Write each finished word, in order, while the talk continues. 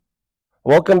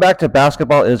Welcome back to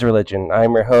Basketball is Religion.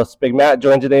 I'm your host, Big Matt,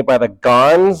 joined today by the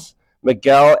Gons,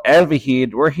 Miguel, and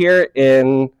Vahid. We're here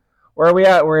where are we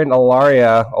at? We're in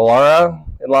Alara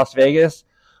in Las Vegas.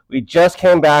 We just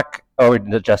came back,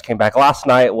 last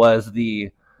night was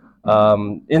the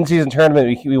in-season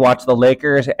tournament. We watched the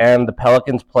Lakers and the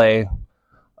Pelicans play.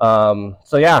 How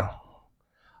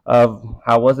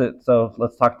was it? So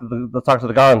let's talk to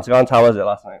the Gons. Gons, how was it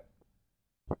last night?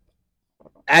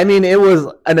 I mean, it was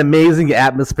an amazing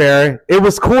atmosphere. It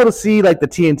was cool to see like the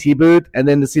TNT booth, and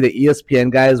then to see the ESPN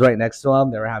guys right next to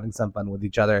them. They were having some fun with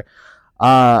each other.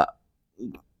 It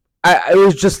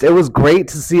was great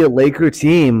to see a Laker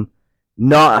team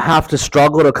not have to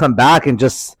struggle to come back and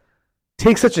just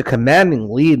take such a commanding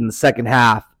lead in the second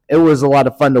half. It was a lot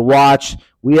of fun to watch.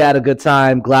 We had a good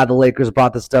time. Glad the Lakers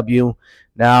brought this W.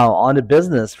 Now on to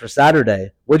business for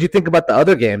Saturday. What did you think about the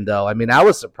other game, though? I mean, I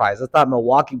was surprised. I thought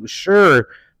Milwaukee was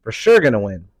for sure going to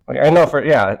win. I know if we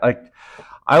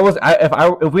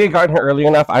had gotten here early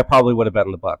enough, I probably would have bet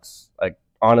on the Bucks. Like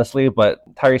honestly,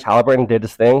 but Tyrese Halliburton did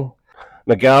his thing.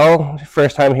 Miguel,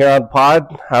 first time here on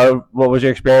pod. What was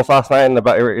your experience last night and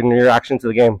about your reaction to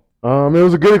the game? It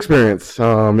was a good experience. It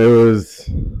was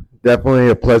definitely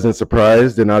a pleasant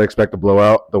surprise. Did not expect a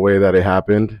blowout the way that it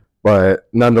happened. But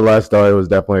nonetheless, though, it was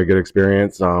definitely a good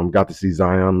experience. Got to see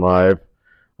Zion live.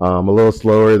 A little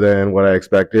slower than what I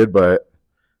expected, but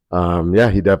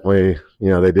he definitely,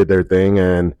 they did their thing.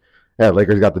 And,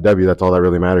 Lakers got the W. That's all that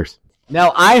really matters.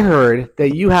 Now, I heard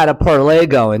that you had a parlay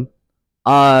going.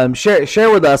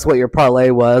 Share with us what your parlay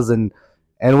was and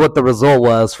what the result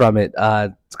was from it.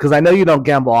 Because I know you don't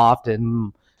gamble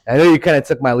often. I know you kind of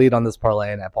took my lead on this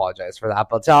parlay, and I apologize for that.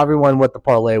 But tell everyone what the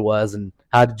parlay was and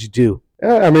how did you do?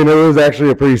 Yeah, I mean, it was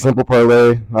actually a pretty simple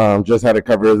parlay. Just had to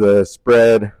cover the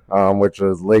spread, which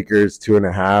was Lakers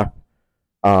 2.5.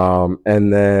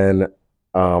 And then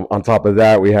on top of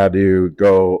that, we had to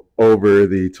go over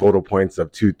the total points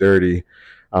of 230,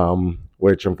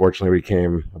 which unfortunately we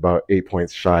came about 8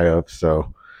 points shy of.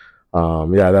 So,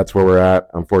 that's where we're at.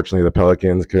 Unfortunately, the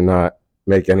Pelicans could not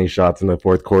make any shots in the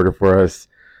fourth quarter for us.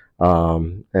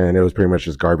 And it was pretty much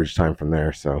just garbage time from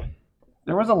there. So.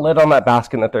 There was a lid on that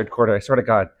basket in the third quarter. I swear to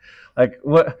God, like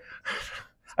what?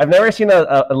 I've never seen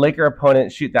a Laker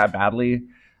opponent shoot that badly,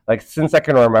 like since I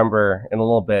can remember in a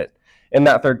little bit. In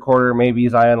that third quarter, maybe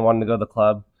Zion wanted to go to the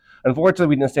club.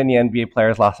 Unfortunately, we didn't see any NBA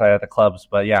players last night at the clubs,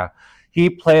 but yeah, he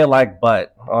played like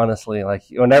butt. Honestly, like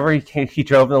whenever he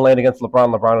drove in the lane against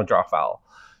LeBron would draw a foul,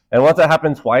 and once that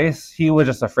happened twice, he was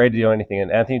just afraid to do anything.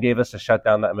 And Anthony Davis just shut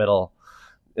down that middle.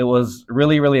 It was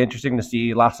really, really interesting to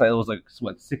see. Last night it was like,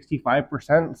 65%,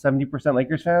 70%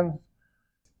 Lakers fans?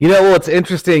 You know what's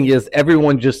interesting is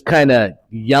everyone just kind of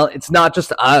yell. It's not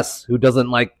just us who doesn't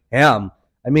like him.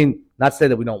 I mean, not to say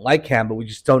that we don't like him, but we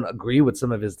just don't agree with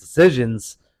some of his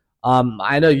decisions.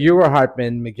 I know you were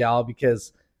Hartman, Miguel,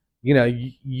 because,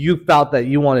 you felt that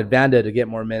you wanted Vando to get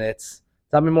more minutes.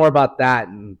 Tell me more about that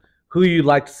and who you'd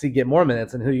like to see get more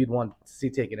minutes and who you'd want to see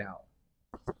taken out.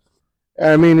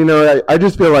 I mean, I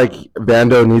just feel like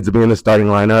Vando needs to be in the starting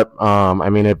lineup. I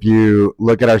mean, if you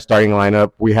look at our starting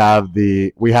lineup, we have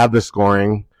the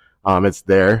scoring, it's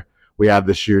there. We have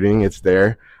the shooting, it's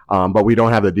there. But we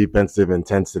don't have the defensive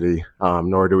intensity,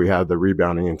 nor do we have the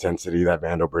rebounding intensity that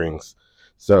Vando brings.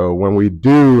 So when we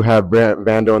do have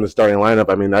Vando in the starting lineup,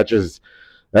 I mean, that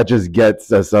just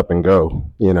gets us up and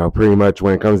go. Pretty much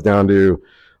when it comes down to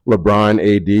LeBron,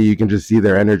 AD, you can just see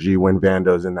their energy when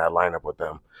Vando's in that lineup with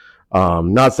them.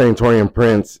 Not saying Taurean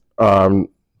Prince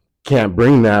can't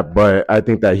bring that, but I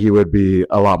think that he would be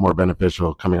a lot more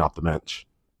beneficial coming off the bench.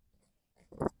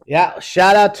 Yeah,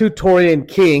 shout out to Taurean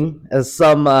King, as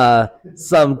some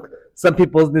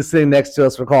people sitting next to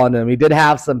us were calling him. He did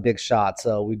have some big shots,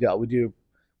 so we do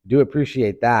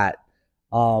appreciate that.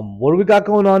 What do we got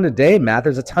going on today, Matt?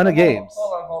 There's a ton of games.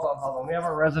 Hold on. We have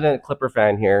a resident Clipper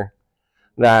fan here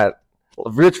that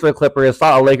roots for the Clippers,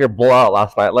 saw a Laker blowout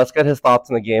last night. Let's get his thoughts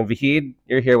on the game. Vahid,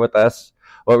 you're here with us.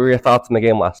 What were your thoughts on the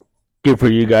game last night? Good for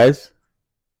you guys.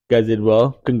 You guys did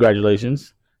well.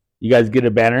 Congratulations. You guys get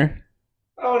a banner?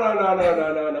 Oh,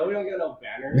 no. We don't get no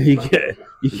banner. You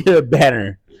get a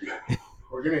banner.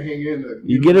 We're going to hang in.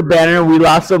 You get a banner. We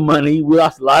lost some money. We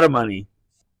lost a lot of money.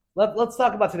 Let's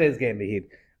talk about today's game, Vahid.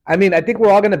 I mean, I think we're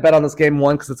all going to bet on this game,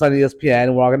 one, because it's on ESPN,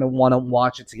 and we're all going to want to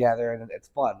watch it together, and it's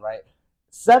fun, right?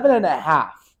 7.5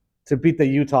 to beat the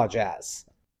Utah Jazz.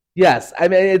 Yes, I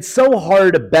mean, it's so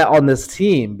hard to bet on this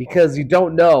team because you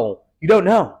don't know. You don't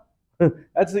know.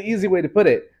 That's the easy way to put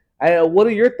it. What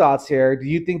are your thoughts here? Do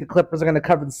you think the Clippers are going to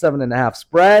cover the 7.5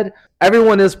 spread?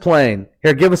 Everyone is playing.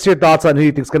 Here, give us your thoughts on who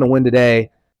you think is going to win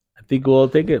today. I think we'll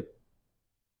take it.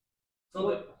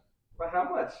 So But how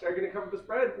much? Are you going to cover the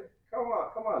spread? Come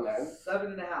on, man.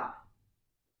 7.5.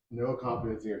 No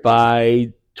confidence here.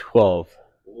 By 12.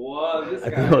 Whoa, this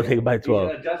I guy. think I'll take it by 12.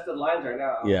 He's adjusted lines right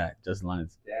now. Yeah, just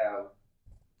lines. Damn.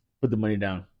 Put the money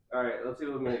down. All right, let's see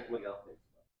what Miguel thinks.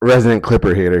 Resident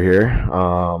Clipper hater here.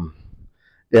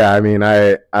 Yeah, I mean,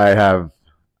 I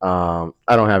don't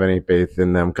have any faith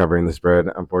in them covering the spread,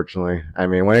 unfortunately. I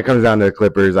mean, when it comes down to the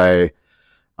Clippers,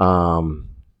 I'm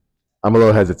a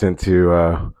little hesitant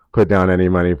to put down any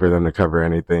money for them to cover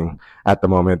anything at the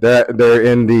moment. They're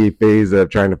in the phase of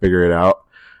trying to figure it out.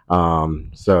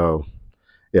 So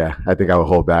yeah, I think I will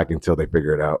hold back until they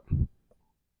figure it out.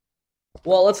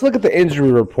 Well, let's look at the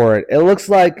injury report. It looks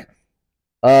like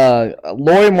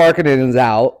Lauri Markkanen is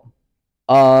out.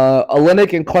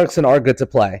 Olynyk and Clarkson are good to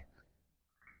play.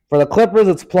 For the Clippers,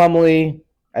 it's Plumlee.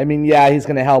 I mean, yeah, he's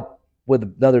going to help with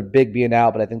another big being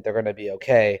out, but I think they're going to be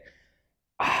okay.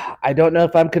 I don't know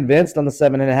if I'm convinced on the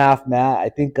 7.5, Matt. I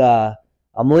think I'm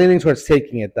leaning towards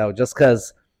taking it, though, just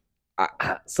because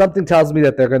something tells me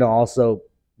that they're going to also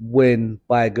win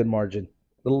by a good margin.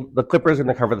 The Clippers are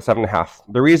going to cover the 7.5.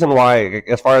 The reason why,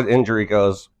 as far as injury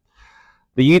goes,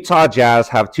 the Utah Jazz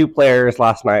have 2 players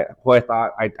last night who I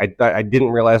thought I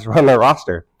didn't realize were on their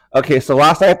roster. Okay, so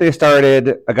last night they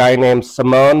started a guy named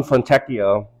Simone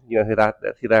Fontecchio. You know who that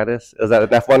is? Is that an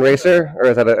F1 racer or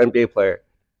is that an NBA player?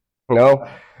 No.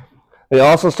 They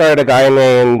also started a guy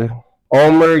named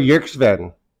Omer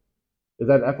Yerksven. Is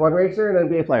that an F1 racer or an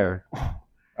NBA player? I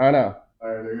don't know. All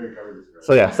right, they're going to cover this.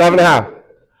 So yeah, 7.5.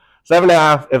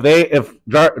 7.5. If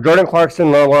Jordan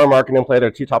Clarkson and Lauri Markkanen play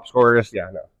their 2 top scorers, yeah,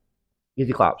 no.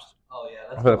 Easy claps. Oh, yeah.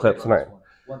 That's For the Clips tonight.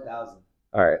 1,000.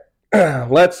 All right.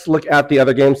 Let's look at the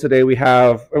other games today. We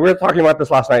were talking about this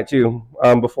last night too,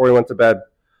 before we went to bed.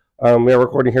 We were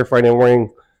recording here Friday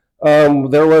morning.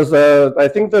 There was I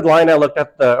think the line I looked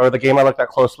at the game I looked at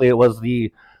closely, it was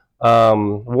the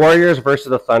Warriors versus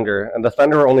the Thunder, and the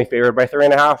Thunder were only favored by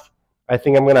 3.5. I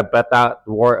think I'm going to bet that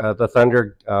the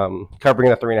Thunder covering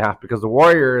the 3.5 because the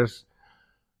Warriors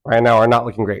right now are not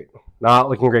looking great. Not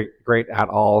looking great at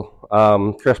all.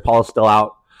 Chris Paul is still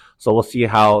out, so we'll see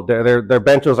how their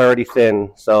bench was already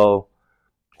thin. So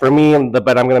for me, the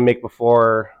bet I'm going to make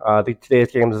before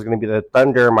today's games is going to be the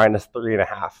Thunder minus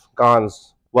 3.5.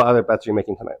 Gons, what other bets are you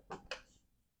making tonight?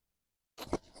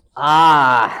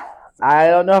 I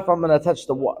don't know if I'm going to touch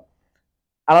the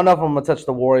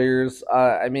Warriors.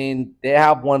 I mean, they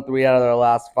have won 3 out of their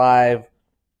last 5.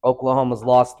 Oklahoma's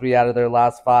lost 3 out of their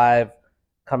last 5,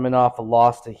 coming off a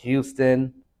loss to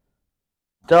Houston.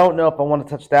 Don't know if I want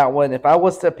to touch that one. If I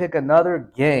was to pick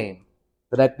another game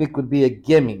that I think would be a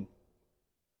gimme,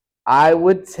 I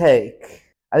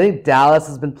think Dallas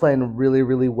has been playing really,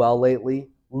 really well lately.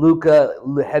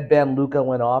 Headband Luka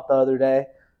went off the other day.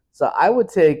 So I would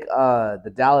take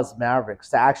the Dallas Mavericks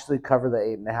to actually cover the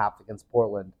 8.5 against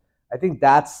Portland. I think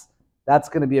that's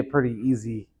going to be a pretty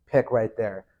easy pick right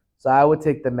there. So I would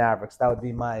take the Mavericks. That would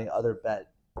be my other bet.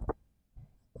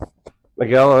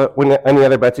 Miguel, any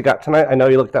other bets you got tonight? I know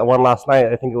you looked at one last night.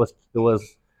 I think it was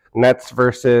Nets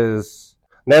versus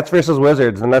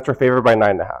Wizards. The Nets were favored by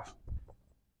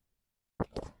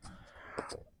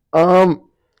 9.5.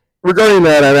 Regarding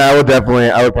that, I would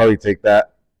probably take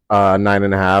that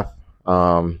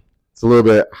 9.5. It's a little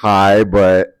bit high,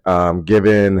 but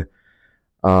given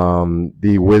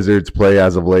the Wizards' play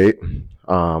as of late,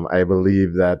 I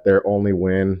believe that their only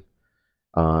win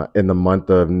in the month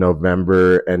of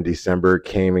November and December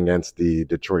came against the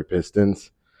Detroit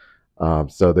Pistons.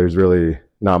 So there's really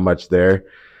not much there.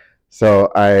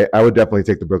 So I would definitely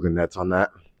take the Brooklyn Nets on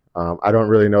that. I don't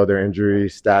really know their injury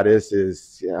status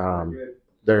is.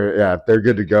 If they're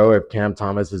good to go, if Cam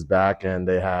Thomas is back and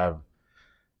they have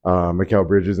Mikal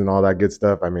Bridges and all that good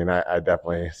stuff, I mean, I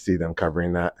definitely see them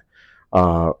covering that.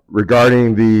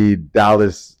 Regarding the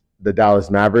Dallas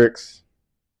Mavericks,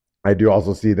 I do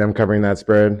also see them covering that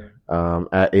spread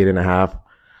at 8.5.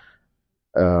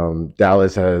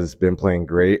 Dallas has been playing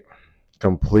great,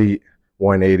 complete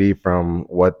 180 from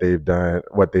what they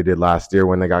did last year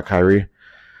when they got Kyrie.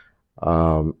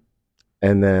 And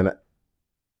then,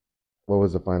 what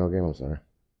was the final game? I'm sorry.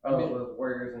 Oh, it was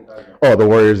Warriors and Thunder. Oh, the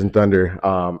Warriors and Thunder.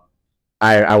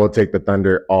 I will take the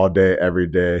Thunder all day, every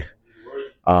day.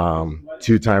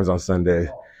 2 times on Sunday.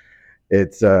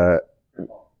 It's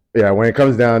when it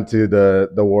comes down to the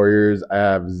Warriors, I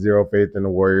have zero faith in the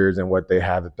Warriors and what they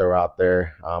have to throw out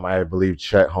there. I believe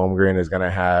Chet Holmgren is going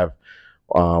to have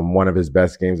one of his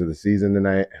best games of the season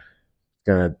tonight.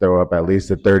 He's going to throw up at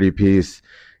least a 30-piece.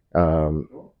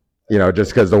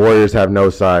 Just because the Warriors have no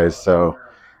size. So,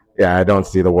 yeah, I don't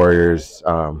see the Warriors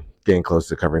getting close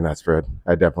to covering that spread.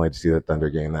 I definitely see the Thunder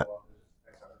getting that.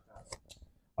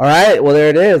 All right, well, there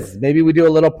it is. Maybe we do a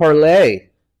little parlay.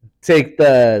 Take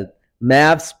the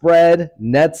Mavs spread,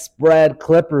 Nets spread,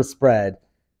 Clippers spread.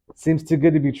 Seems too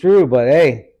good to be true, but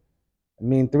hey, I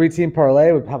mean, 3-team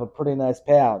parlay would have a pretty nice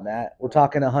payout, Matt. We're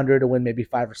talking 100 to win maybe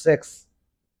 5 or 6.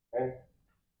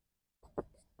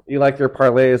 You like your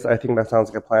parlays? I think that sounds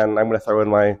like a plan. I'm going to throw in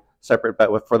my separate bet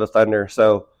for the Thunder.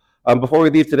 So before we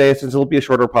leave today, since it'll be a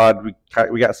shorter pod,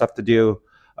 we got stuff to do.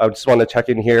 I just want to check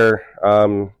in here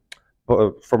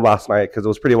from last night because it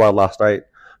was pretty wild last night.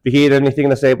 Vahid, anything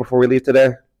to say before we leave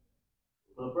today?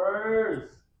 Clippers.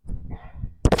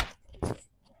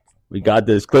 We got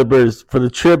this. Clippers for the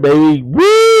trip, baby.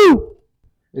 Woo!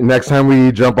 Next time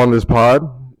we jump on this pod,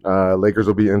 Lakers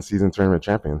will be in-season tournament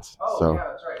champions. So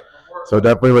that's right. so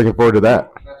definitely looking forward to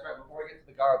that. That's right.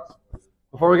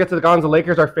 Before we get to the Gons, the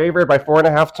Lakers are favored by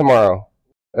 4.5 tomorrow.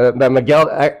 That Miguel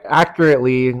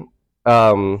accurately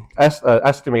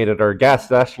estimated or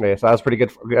guessed yesterday, so that was pretty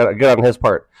good on his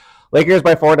part. Lakers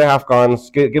by 4.5 Gons.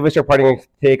 Give us your parting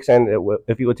takes, and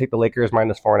if you would take the Lakers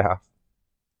minus 4.5.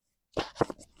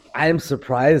 I am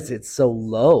surprised it's so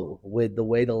low with the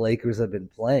way the Lakers have been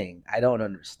playing. I don't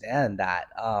understand that.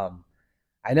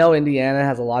 I know Indiana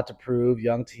has a lot to prove,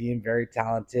 young team, very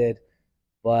talented,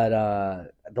 but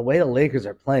the way the Lakers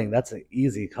are playing, that's an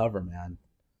easy cover, man.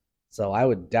 So I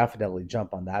would definitely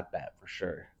jump on that bet for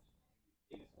sure.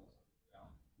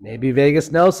 Maybe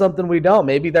Vegas knows something we don't.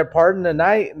 Maybe they're partying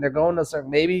tonight and they're going to certain.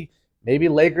 Maybe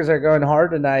Lakers are going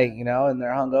hard tonight, and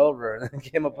they're hungover and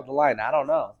came up with the line. I don't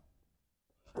know.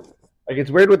 Like,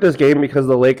 it's weird with this game because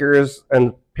the Lakers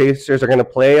and Pacers are going to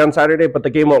play on Saturday, but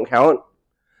the game won't count.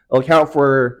 It'll count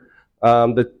for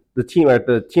the team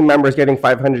members getting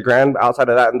 $500,000. Outside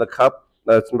of that in the cup,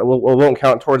 won't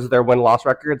count towards their win-loss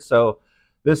record. So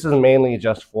this is mainly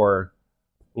just for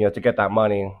to get that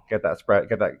money, get that spread,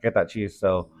 get that cheese.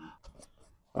 So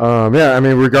yeah, I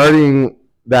mean, regarding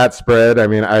that spread, I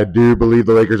mean, I do believe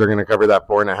the Lakers are going to cover that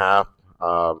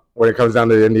 4.5. When it comes down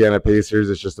to the Indiana Pacers,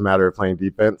 it's just a matter of playing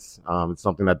defense. It's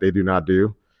something that they do not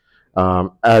do.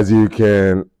 As you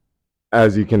can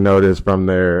notice from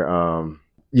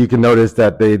you can notice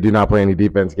that they do not play any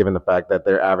defense, given the fact that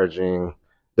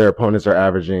their opponents are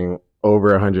averaging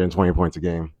over 120 points a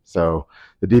game. So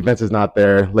the defense is not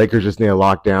there. Lakers just need to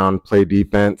lock down, play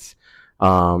defense,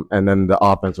 and then the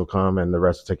offense will come, and the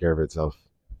rest will take care of itself.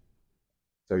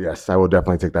 So yes, I will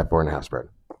definitely take that 4.5 spread.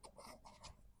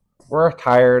 we're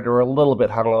tired. We're a little bit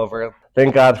hungover.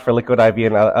 Thank God for Liquid IV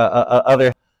and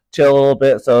other chill a little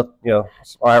bit. So,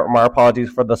 my apologies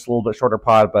for this little bit shorter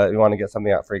pod, but we want to get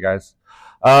something out for you guys.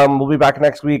 We'll be back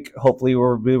next week. Hopefully,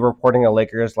 we'll be reporting a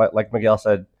Lakers, like Miguel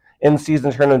said,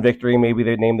 in-season tournament victory. Maybe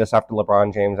they name this after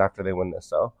LeBron James after they win this.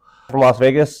 So, from Las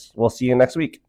Vegas, we'll see you next week.